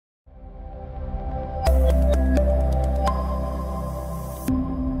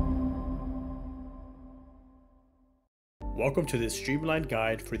Welcome to this streamlined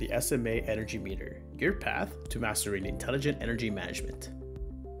guide for the SMA Energy Meter, your path to mastering intelligent energy management.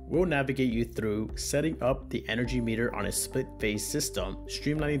 We'll navigate you through setting up the energy meter on a split-phase system,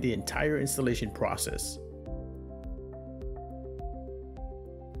 streamlining the entire installation process.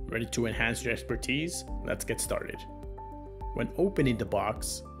 Ready to enhance your expertise? Let's get started. When opening the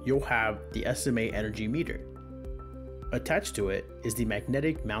box, you'll have the SMA Energy Meter. Attached to it is the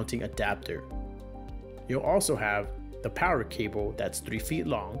magnetic mounting adapter. You'll also have the power cable that's 3 feet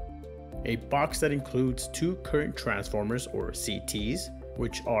long, a box that includes 2 current transformers or CTs,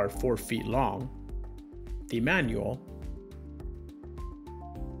 which are 4 feet long, the manual,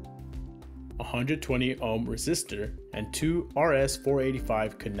 120 ohm resistor, and 2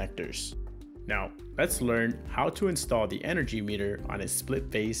 RS485 connectors. Now, let's learn how to install the energy meter on a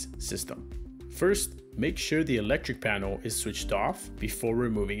split-phase system. First, make sure the electric panel is switched off before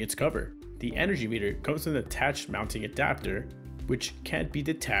removing its cover. The energy meter comes with an attached mounting adapter, which can't be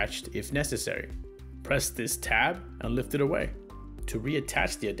detached if necessary. Press this tab and lift it away. To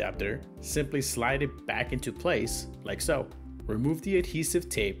reattach the adapter, simply slide it back into place, like so. Remove the adhesive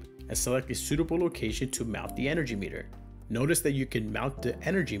tape and select a suitable location to mount the energy meter. Notice that you can mount the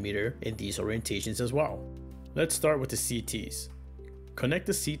energy meter in these orientations as well. Let's start with the CTs. Connect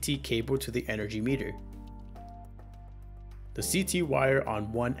the CT cable to the energy meter. The CT wire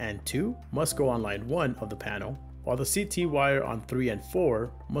on 1 and 2 must go on line 1 of the panel, while the CT wire on 3 and 4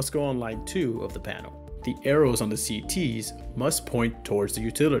 must go on line 2 of the panel. The arrows on the CTs must point towards the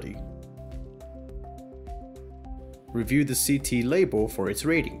utility. Review the CT label for its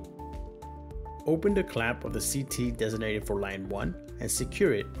rating. Open the clamp of the CT designated for line 1 and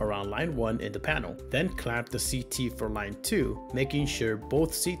secure it around line 1 in the panel. Then clamp the CT for line 2, making sure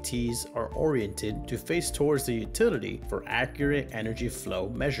both CTs are oriented to face towards the utility for accurate energy flow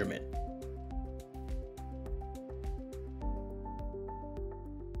measurement.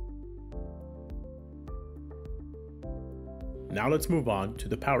 Now let's move on to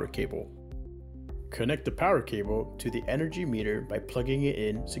the power cable. Connect the power cable to the energy meter by plugging it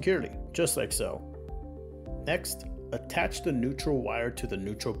in securely, just like so. Next, attach the neutral wire to the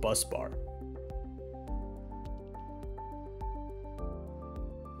neutral bus bar.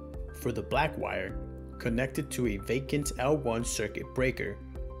 For the black wire, connect it to a vacant L1 circuit breaker,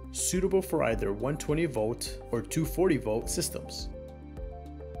 suitable for either 120 volt or 240 volt systems.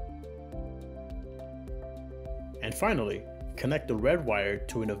 And finally, connect the red wire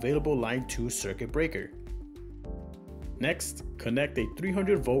to an available line 2 circuit breaker. Next, connect a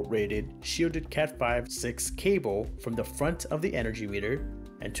 300 volt rated shielded Cat5/6 cable from the front of the energy meter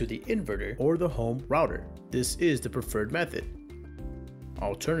and to the inverter or the home router. This is the preferred method.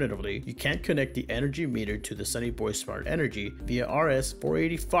 Alternatively, you can connect the energy meter to the Sunny Boy Smart Energy via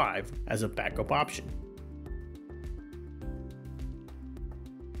RS485 as a backup option.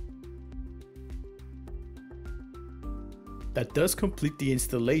 That does complete the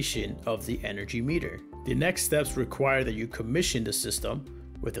installation of the energy meter. The next steps require that you commission the system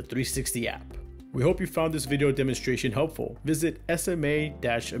with the 360 app. We hope you found this video demonstration helpful. Visit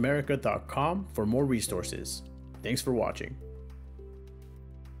sma-america.com for more resources. Thanks for watching.